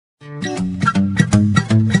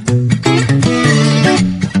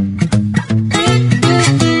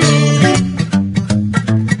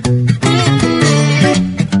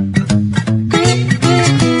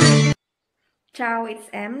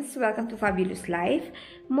welcome to Fabulous Life.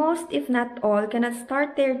 Most, if not all, cannot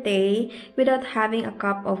start their day without having a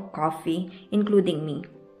cup of coffee, including me.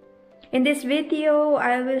 In this video,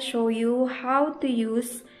 I will show you how to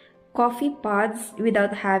use coffee pods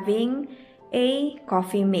without having a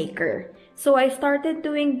coffee maker. So I started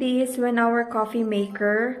doing this when our coffee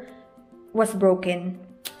maker was broken.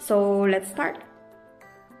 So let's start.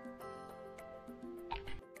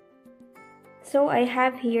 So I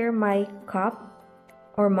have here my cup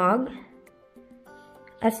or mug,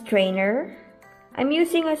 a strainer. I'm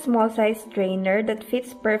using a small size strainer that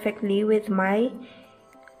fits perfectly with my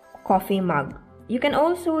coffee mug. You can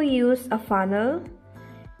also use a funnel,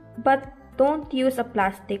 but don't use a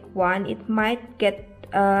plastic one. It might get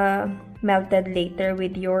melted later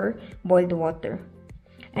with your boiled water.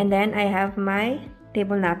 And then I have my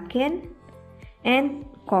table napkin and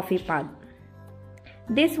coffee pod.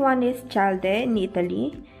 This one is ciao in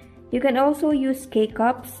Italy. You can also use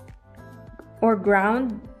KCUPS or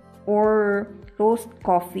ground or roast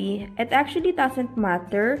coffee. It actually doesn't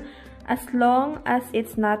matter as long as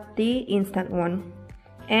it's not the instant one.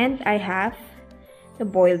 And I have the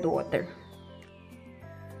boiled water.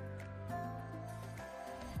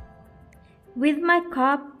 With my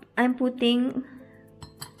cup, I'm putting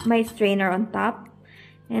my strainer on top,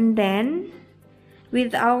 and then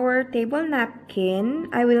with our table napkin,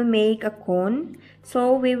 I will make a cone.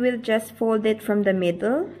 So we will just fold it from the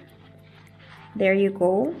middle. There you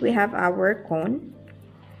go. We have our cone.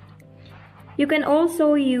 You can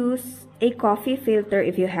also use a coffee filter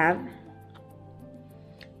if you have.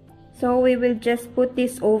 So we will just put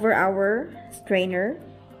this over our strainer.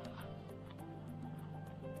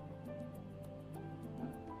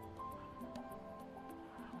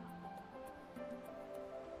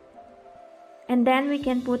 And then we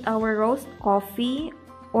can put our roast coffee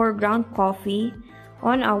or ground coffee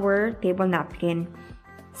on our table napkin.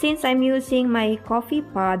 Since I'm using my coffee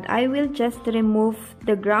pod, I will just remove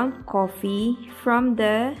the ground coffee from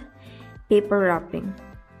the paper wrapping.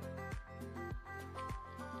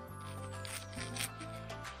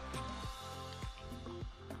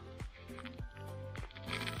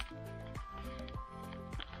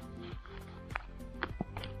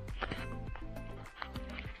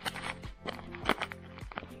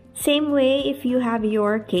 Same way if you have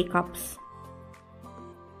your K-cups.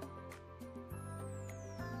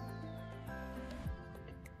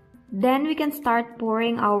 Then we can start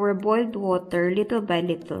pouring our boiled water little by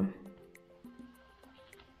little.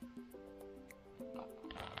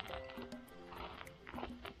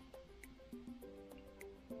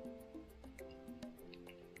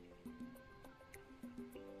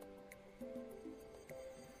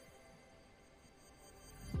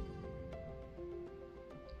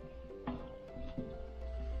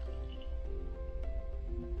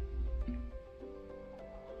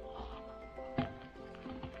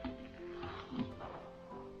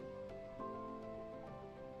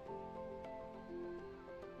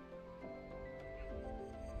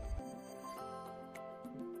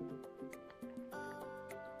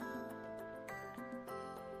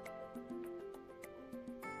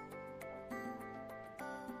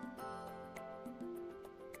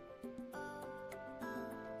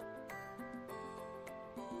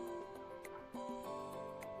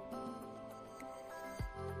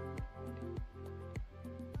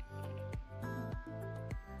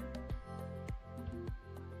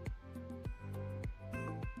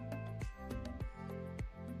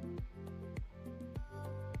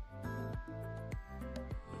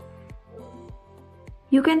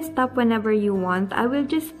 You can stop whenever you want. I will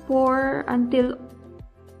just pour until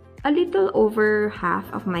a little over half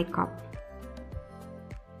of my cup.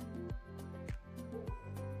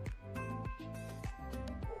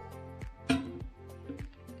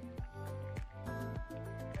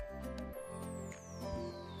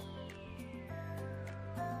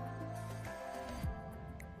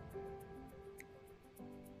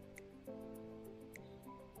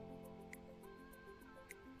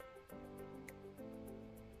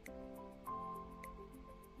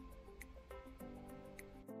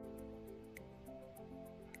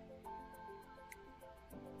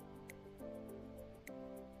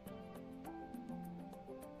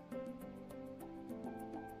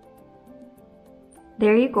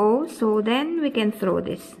 There you go. So then we can throw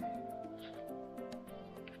this.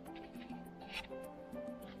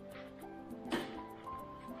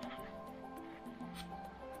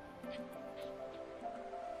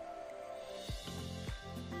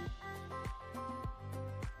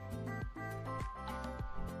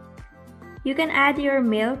 You can add your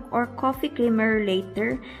milk or coffee creamer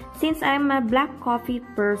later. Since I'm a black coffee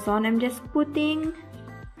person, I'm just putting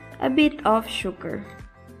a bit of sugar.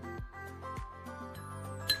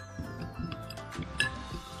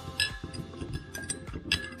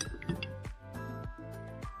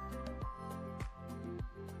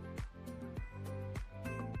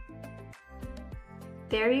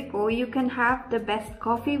 There you go, you can have the best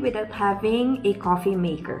coffee without having a coffee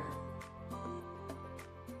maker.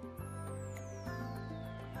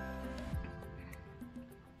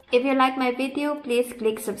 If you like my video, please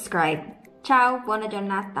click subscribe. Ciao, buona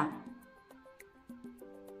giornata.